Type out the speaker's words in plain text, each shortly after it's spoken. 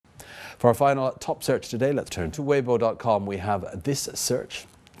For our final top search today, let's turn to Weibo.com. We have this search,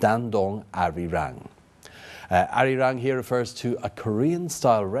 Dandong Arirang. Arirang here refers to a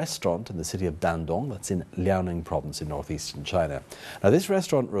Korean-style restaurant in the city of Dandong, that's in Liaoning province in northeastern China. Now, this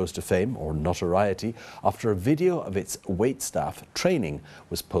restaurant rose to fame, or notoriety, after a video of its waitstaff training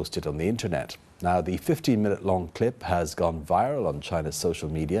was posted on the internet. Now, the 15-minute-long clip has gone viral on China's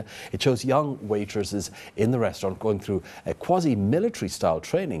social media. It shows young waitresses in the restaurant going through a quasi-military style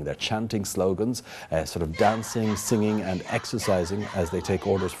training. They're chanting slogans, sort of dancing, singing and exercising as they take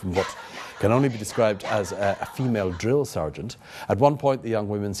orders from what can only be described as a female drill sergeant. At one point, the young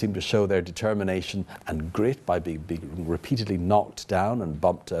women seem to show their determination and grit by being repeatedly knocked down and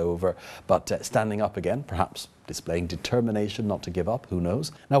bumped over, but standing up again, perhaps displaying determination not to give up, who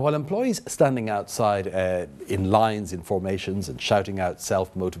knows. Now, while employees standing outside in lines, in formations and shouting out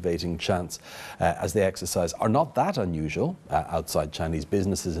self-motivating chants as they exercise are not that unusual outside Chinese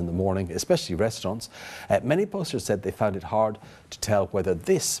businesses in the morning, especially restaurants, many posters said they found it hard to tell whether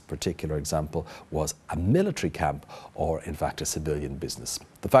this particular example was a military camp or in fact a civilian business.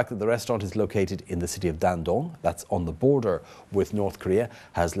 The fact that the restaurant is located in the city of Dandong, that's on the border with North Korea,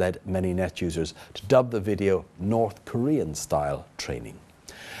 has led many net users to dub the video North Korean-style training.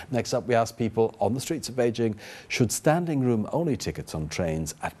 Next up, we asked people on the streets of Beijing, should standing room only tickets on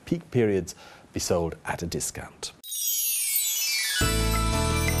trains at peak periods be sold at a discount?